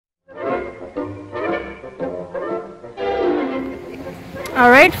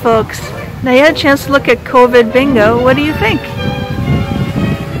Alright folks, now you had a chance to look at COVID bingo. What do you think? Please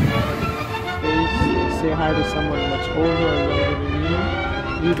say hi to someone much older or younger than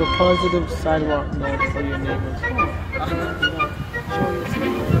you. Leave a positive sidewalk note for your neighbors.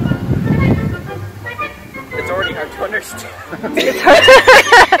 It's already hard to understand. It's hard.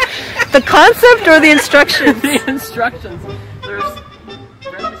 The concept or the instructions? The instructions. There's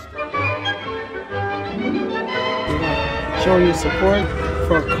show your support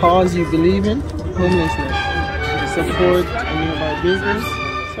for a cause you believe in, homelessness. Support a nearby business.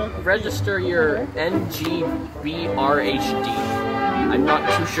 register your NGBRHD. I'm not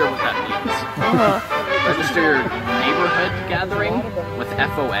too sure what that means. Register your neighborhood gathering with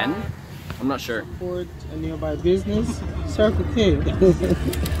FON. I'm not sure. Support a nearby business. Circle K.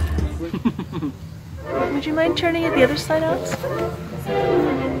 Would you mind turning it the other side out?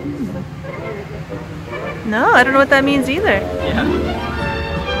 No, I don't know what that means either.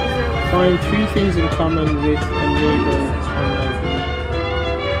 Yeah. Find 3 things in common with a neighbor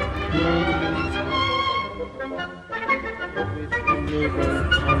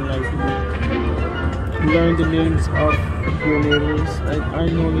unlike me. Learn the names of your neighbors. I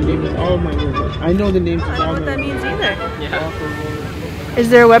know the names of all my neighbors. I know the names of all my neighbors. I don't know what that means either. Yeah. Is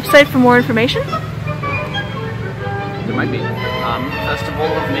there a website for more information? There might be.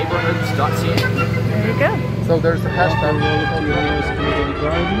 Festivalofneighborhoods.ca. There you go. So there's a hashtag.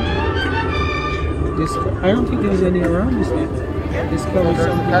 I don't think there's any around this neighborhood. There's a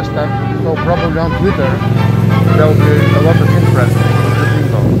hashtag. So probably on Twitter there will be a lot of interest in the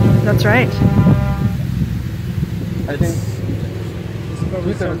bingo. That's right. I think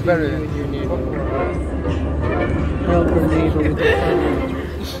Twitter is very help your neighbor with their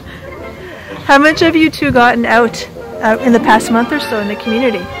How much have you two gotten out in the past month or so in the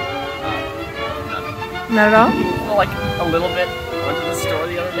community? Not at all? Well, like a little bit. Went to the store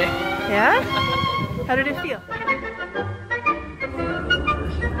the other day. Yeah? How did it feel?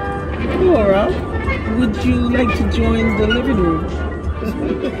 Laura, would you like to join the living room?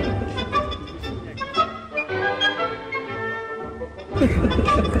 Did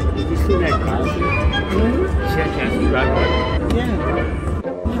you see that costume? She had chance to grab one. Yeah.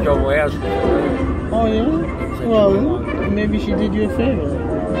 She drove away. I was Oh yeah? Well, maybe she did you a favor.